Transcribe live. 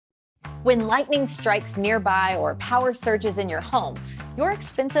When lightning strikes nearby or power surges in your home, your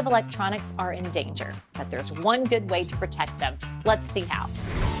expensive electronics are in danger. But there's one good way to protect them. Let's see how.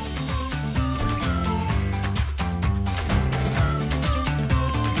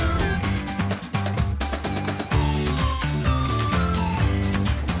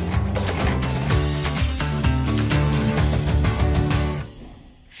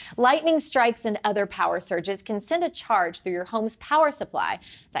 Lightning strikes and other power surges can send a charge through your home's power supply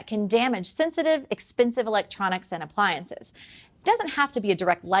that can damage sensitive, expensive electronics and appliances. It doesn't have to be a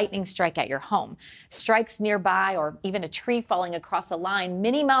direct lightning strike at your home. Strikes nearby or even a tree falling across a line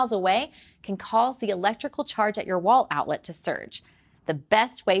many miles away can cause the electrical charge at your wall outlet to surge. The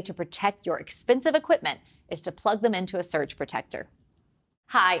best way to protect your expensive equipment is to plug them into a surge protector.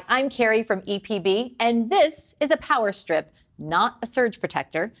 Hi, I'm Carrie from EPB, and this is a power strip, not a surge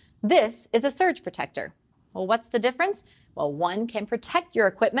protector. This is a surge protector. Well, what's the difference? Well, one can protect your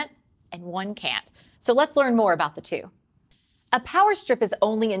equipment and one can't. So let's learn more about the two. A power strip is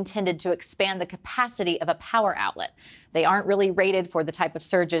only intended to expand the capacity of a power outlet. They aren't really rated for the type of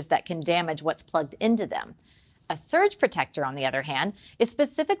surges that can damage what's plugged into them. A surge protector, on the other hand, is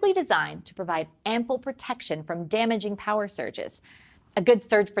specifically designed to provide ample protection from damaging power surges. A good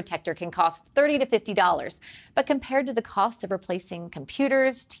surge protector can cost $30 to $50, but compared to the cost of replacing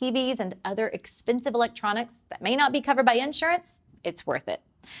computers, TVs, and other expensive electronics that may not be covered by insurance, it's worth it.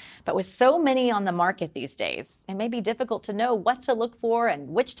 But with so many on the market these days, it may be difficult to know what to look for and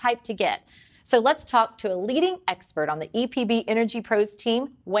which type to get. So let's talk to a leading expert on the EPB Energy Pros team,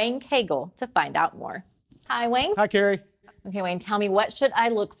 Wayne Cagle, to find out more. Hi, Wayne. Hi, Carrie. Okay, Wayne, tell me, what should I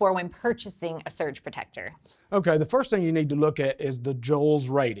look for when purchasing a surge protector? Okay, the first thing you need to look at is the Joules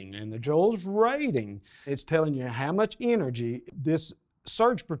rating. And the Joules rating is telling you how much energy this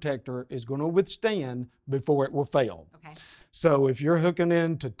surge protector is going to withstand before it will fail. Okay. So if you're hooking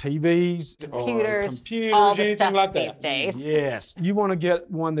into TVs, computers, or all the anything stuff like these that, days. yes, you want to get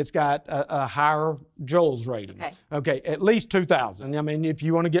one that's got a higher Joules rating. Okay. Okay, at least 2,000. I mean, if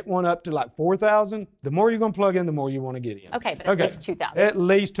you want to get one up to like 4,000, the more you're going to plug in, the more you want to get in. Okay, but at least 2,000. At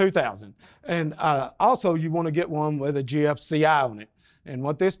least 2,000. And also you want to get one with a GFCI on it. And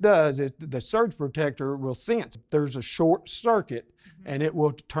what this does is the surge protector will sense if there's a short circuit, and it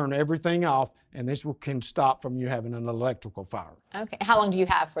will turn everything off, and this can stop from you having an electrical fire. Okay, how long do you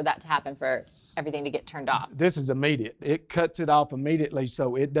have for that to happen, for everything to get turned off? This is immediate. It cuts it off immediately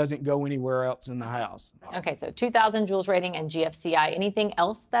so it doesn't go anywhere else in the house. Okay, so 2,000 Joules rating and GFCI. Anything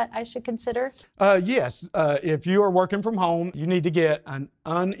else that I should consider? Yes, if you are working from home, you need to get an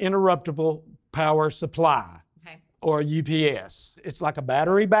uninterruptible power supply. Or UPS. It's like a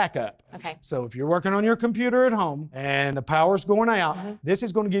battery backup. Okay. So if you're working on your computer at home and the power's going out, this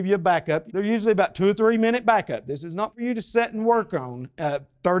is going to give you a backup. They're usually about 2 or 3 minute backup. This is not for you to sit and work on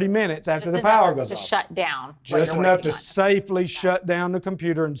 30 minutes after the power goes off. Just shut down. Just enough to safely shut down the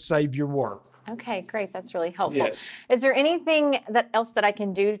computer and save your work. Okay, great. That's really helpful. Yes. Is there anything else that I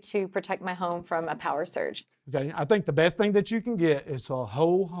can do to protect my home from a power surge? Okay, I think the best thing that you can get is a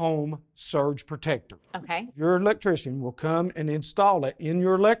whole home surge protector. Okay. Your electrician will come and install it in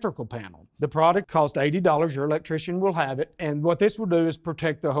your electrical panel. The product costs $80. Your electrician will have it. And what this will do is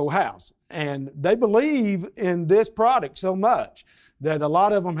protect the whole house. And they believe in this product so much that a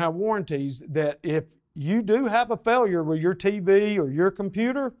lot of them have warranties that if you do have a failure with your TV or your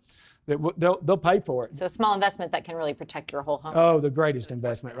computer, they'll pay for it. So a small investment that can really protect your whole home. Oh, the greatest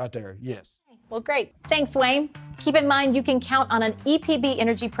investment right there, yes. Well, great. Thanks, Wayne. Keep in mind you can count on an EPB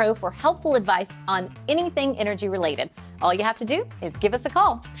Energy Pro for helpful advice on anything energy related. All you have to do is give us a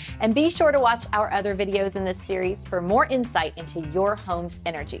call. And be sure to watch our other videos in this series for more insight into your home's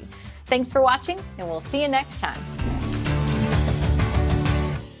energy. Thanks for watching, and we'll see you next time.